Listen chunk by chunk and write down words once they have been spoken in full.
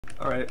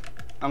Alright,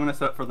 I'm gonna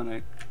set for the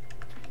night.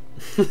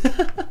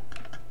 Good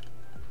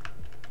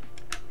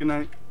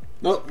night.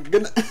 No,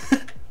 good night.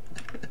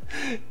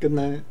 Good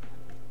night.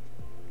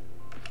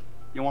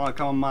 You wanna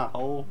come in my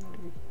hole?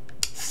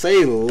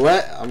 Say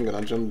what? I'm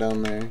gonna jump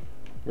down there.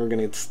 We're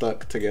gonna get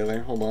stuck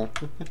together. Hold on.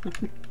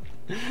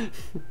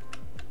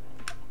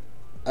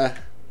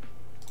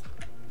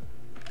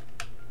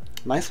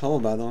 Nice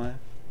hole, by the way.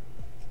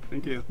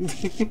 Thank you.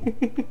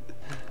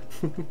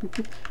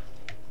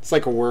 It's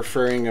like we're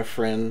referring a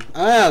friend.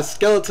 Ah,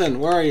 skeleton,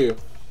 where are you?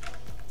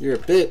 You're a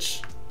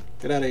bitch.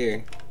 Get out of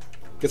here.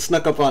 Get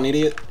snuck up on,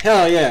 idiot.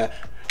 Hell yeah.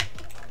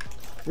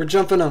 We're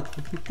jumping up.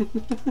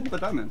 The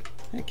diamond.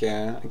 Heck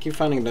yeah. I keep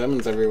finding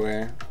diamonds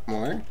everywhere.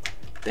 More?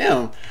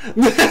 Damn.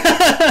 This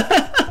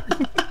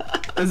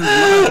is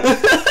mine.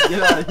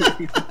 Get out of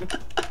here.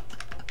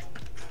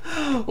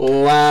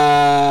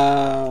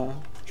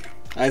 Wow.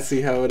 I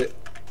see how it.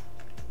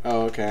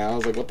 Oh, okay. I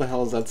was like, what the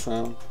hell is that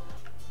sound?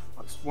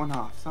 Oh, it's one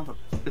off. Sounds like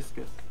a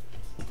biscuit.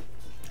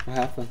 What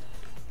happened?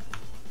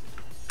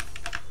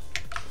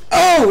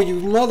 Oh, you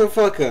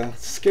motherfucker!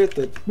 Scared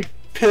the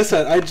piss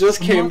out. I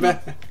just came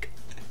back.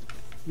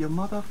 You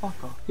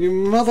motherfucker. You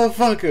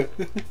motherfucker.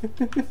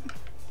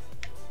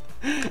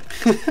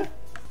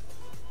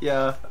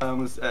 Yeah, I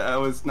was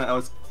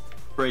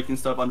breaking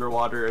stuff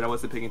underwater and I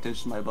wasn't paying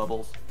attention to my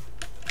bubbles.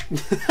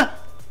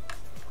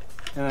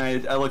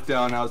 And I looked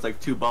down and I was like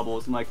 2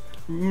 bubbles. I'm like,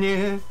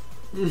 nah.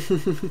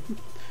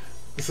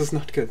 This is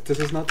not good. This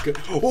is not good.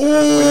 Oh!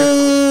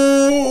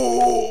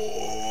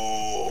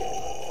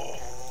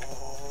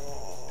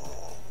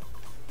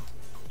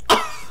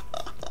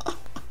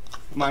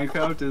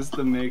 Minecraft is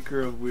the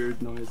maker of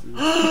weird noises.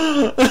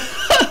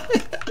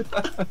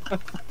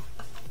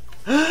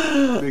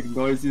 Big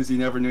noises you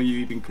never knew you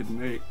even could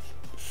make.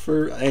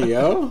 For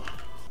Ayo?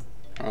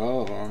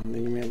 Oh,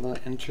 then you made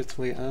that entrance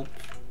way up.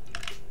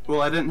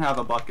 Well, I didn't have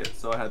a bucket,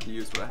 so I had to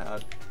use what I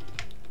had.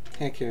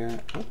 Heck yeah.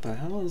 What the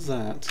hell is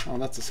that? Oh,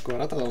 that's a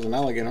squid. I thought it was an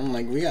alligator. I'm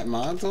like, we got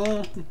mods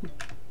on?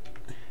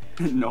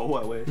 No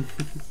way.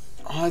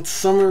 Oh, it's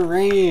summer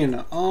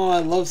rain. Oh, I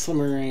love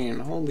summer rain.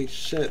 Holy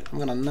shit. I'm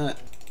gonna nut.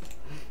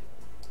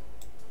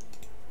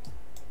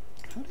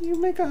 How do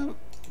you make a...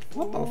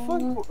 What the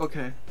fuck?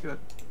 Okay, good.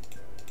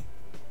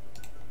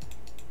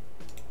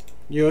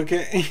 You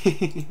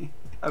okay?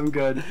 I'm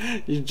good.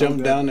 You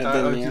jumped down it,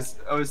 didn't you?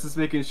 I was just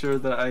making sure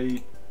that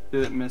I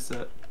didn't miss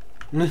it.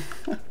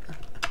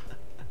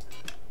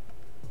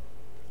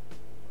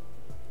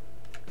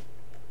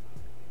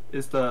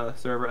 Is the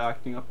server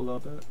acting up a little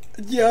bit?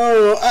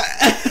 Yo!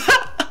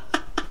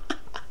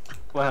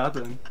 What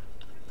happened?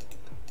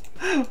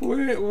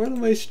 Where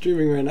am I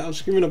streaming right now? I'm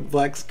streaming a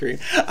black screen.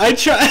 I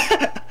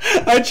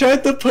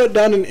tried to put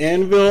down an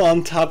anvil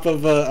on top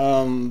of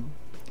a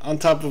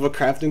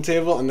crafting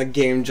table, and the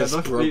game just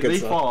broke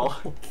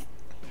itself. They fall.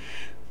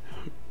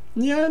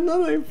 Yeah,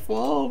 no, they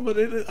fall, but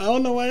I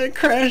don't know why it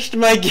crashed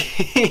my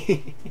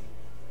game.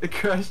 It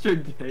crashed your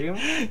game?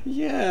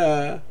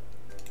 Yeah.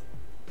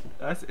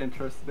 That's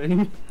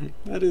interesting.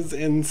 That is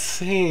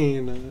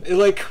insane. It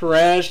like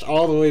crashed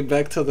all the way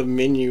back to the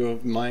menu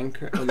of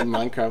Minecraft, of the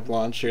Minecraft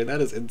launcher.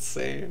 That is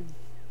insane.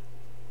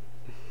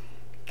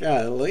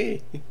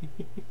 Golly.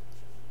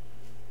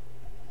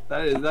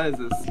 That is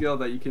a skill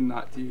that you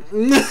cannot teach.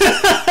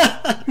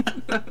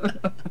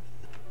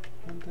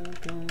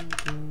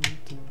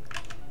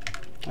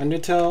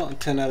 Undertale,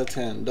 10 out of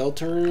 10.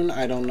 Deltarune,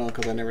 I don't know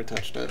because I never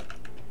touched it.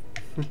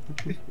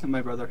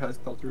 My brother has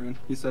Deltarune.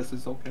 He says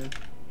it's okay.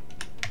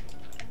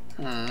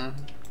 Hmm.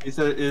 He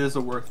said it is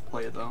a worth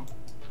play though.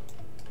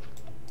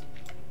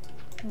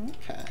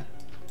 Okay.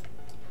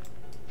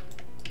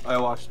 I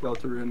watched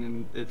Deltarune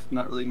and it's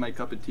not really my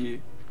cup of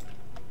tea.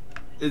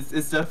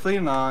 It's definitely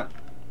not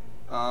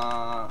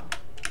Oh!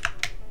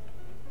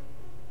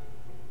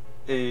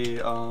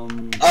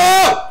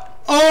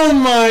 Oh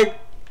my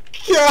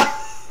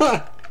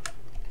god!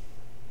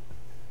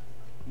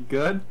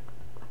 Good?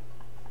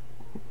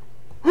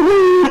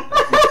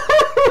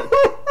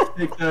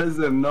 Because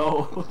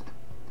no.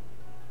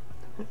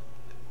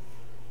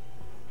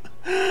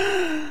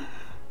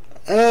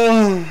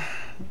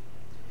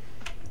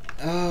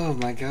 Oh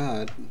my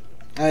god.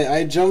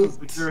 I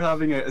jumped. It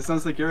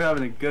sounds like you're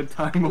having a good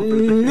time over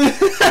there.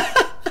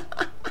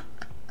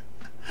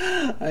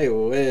 I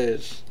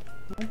wish.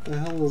 What the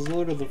hell is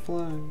Lord of the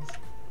Flies?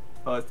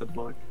 Oh, it's a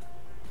book.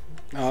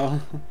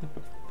 Oh.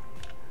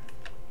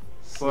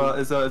 Well,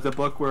 it's a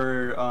book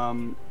where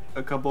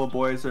a couple of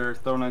boys are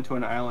thrown onto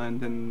an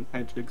island and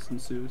hijinks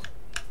ensues.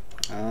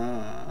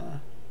 Ah.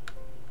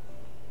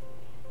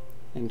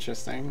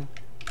 Interesting.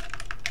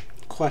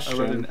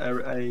 Question.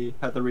 I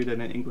had to read it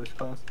in an English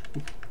class.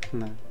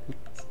 No.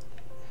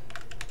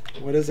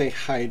 What is a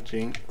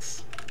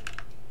hijinks?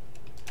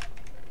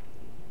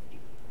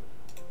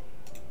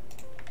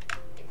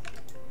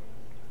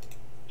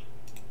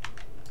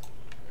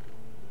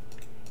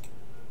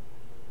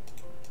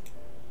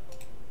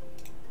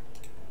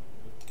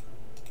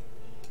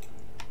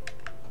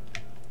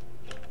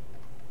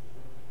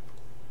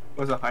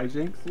 Was it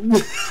hijinks?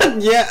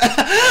 Yeah.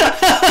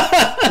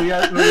 Were you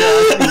asking me or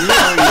were you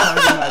typing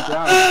that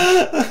down?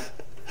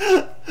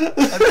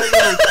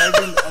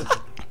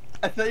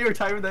 I thought you were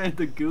typing that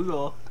into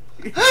Google.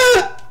 You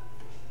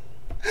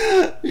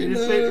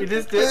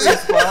just didn't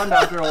respond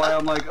after a while.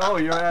 I'm like, oh,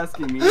 you're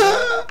asking me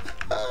that?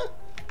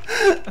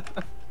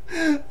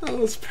 That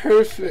was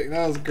perfect.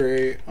 That was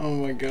great. Oh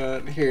my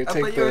god. Here, take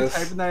I thought you were this.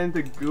 typing that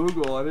into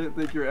Google. I didn't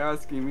think you were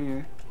asking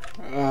me.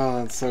 Oh,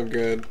 that's so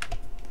good.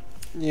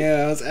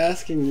 Yeah, I was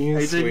asking you,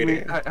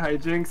 sweetie.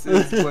 Hijinks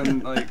is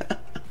when, like,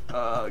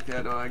 okay,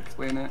 how do I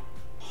explain it?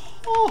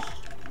 Oh!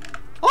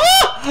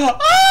 Oh!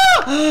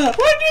 Oh!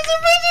 What is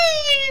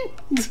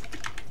it?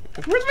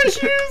 Where's my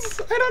shoes?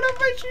 I don't have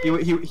my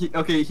shoes.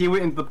 Okay, he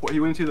went into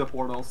the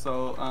portal.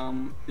 So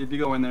if you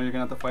go in there, you're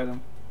gonna have to fight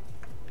him.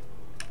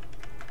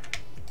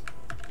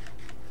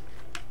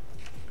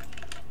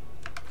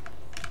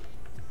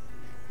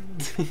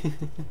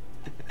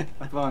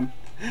 Have fun.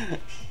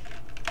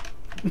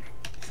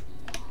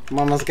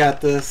 Mama's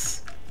got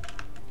this.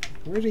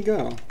 Where'd he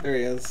go? There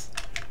he is.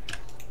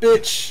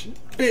 Bitch!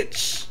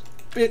 Bitch!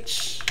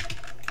 Bitch!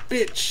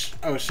 Bitch!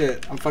 Oh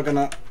shit, I'm fucking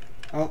up.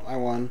 Oh, I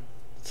won.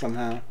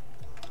 Somehow.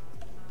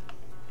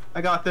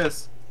 I got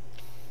this.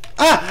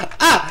 Ah!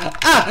 Ah!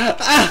 Ah!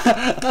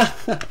 Ah!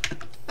 Ah!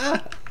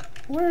 Ah!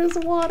 Where's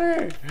the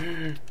water?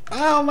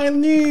 Ow, my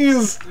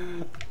knees!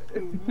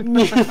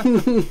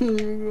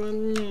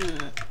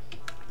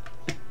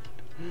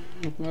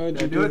 Why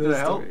would you do this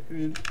to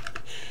me?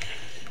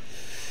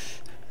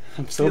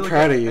 I'm so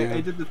proud of you.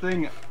 I did the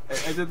thing.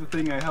 I did the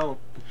thing. I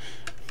helped.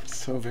 I'm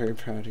so very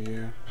proud of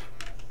you.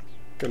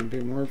 Couldn't be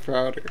more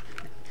prouder.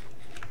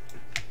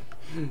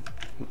 You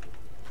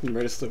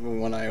better sleep with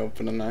one eye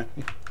open tonight.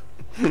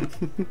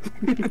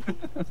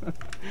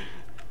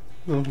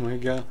 Oh my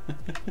god.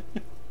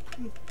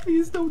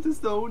 Please don't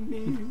disown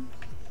me.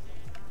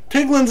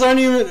 Piglins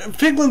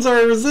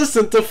are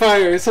resistant to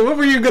fire, so what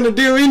were you gonna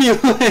do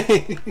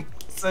anyway?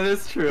 That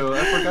is true.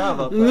 I forgot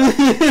about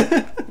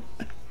that.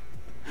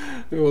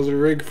 It was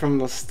rigged from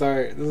the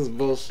start. This is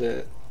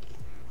bullshit.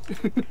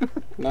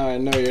 Now I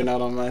know you're not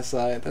on my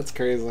side. That's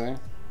crazy.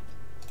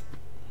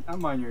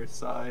 I'm on your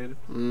side.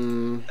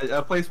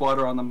 I'll place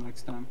water on them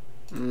next time.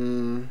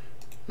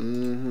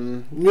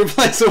 You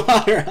place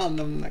water on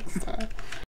them next time.